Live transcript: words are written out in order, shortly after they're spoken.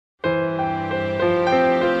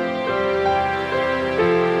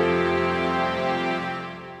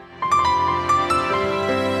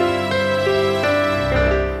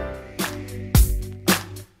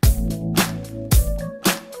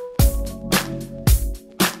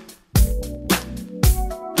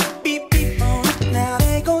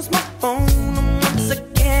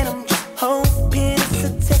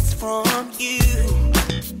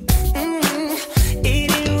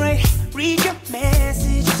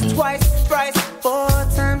twice, thrice, 4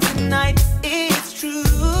 times a night. It's true.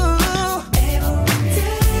 Every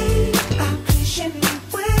day I'm patiently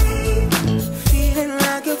waiting, feeling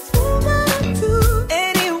like a fool, but I do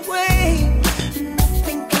anyway.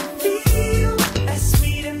 Nothing can feel as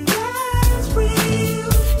sweet and as real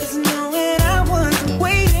as knowing I wasn't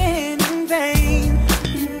waiting in vain.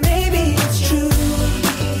 Maybe it's true,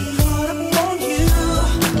 caught up on you.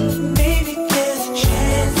 Maybe there's a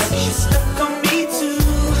chance that you're stuck on me too.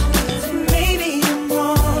 Maybe I'm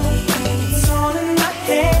wrong, it's all in my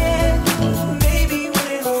head. Maybe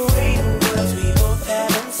we're afraid of words we both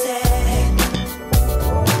haven't said.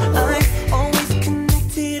 I'm always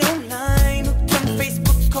connected online, hooked on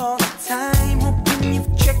Facebook all the time, hoping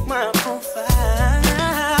you've checked my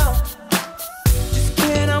profile. Just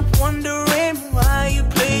can't help wondering why you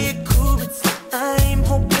play it cool, but I'm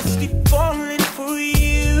hopelessly falling for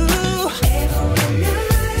you. Every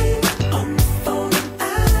night on the phone I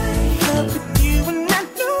talk with you, and I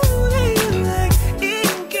know that you like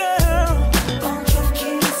it, girl. All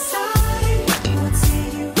joking aside, what's in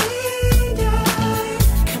you and I?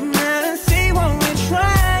 Come out and say what we're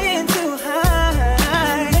trying to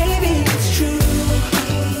hide. Maybe it's true,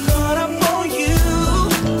 caught up on you.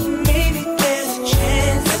 Maybe there's a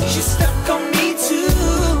chance that you're stuck on me too.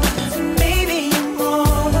 Maybe I'm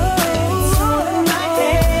wrong, it's all in my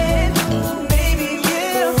head. Maybe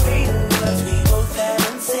we're afraid of words we both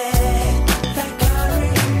haven't said. Like I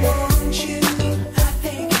really want you, I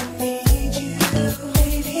think I need you.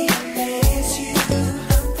 Maybe I miss you,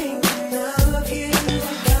 I'm thinking of you.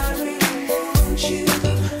 Like I really want you.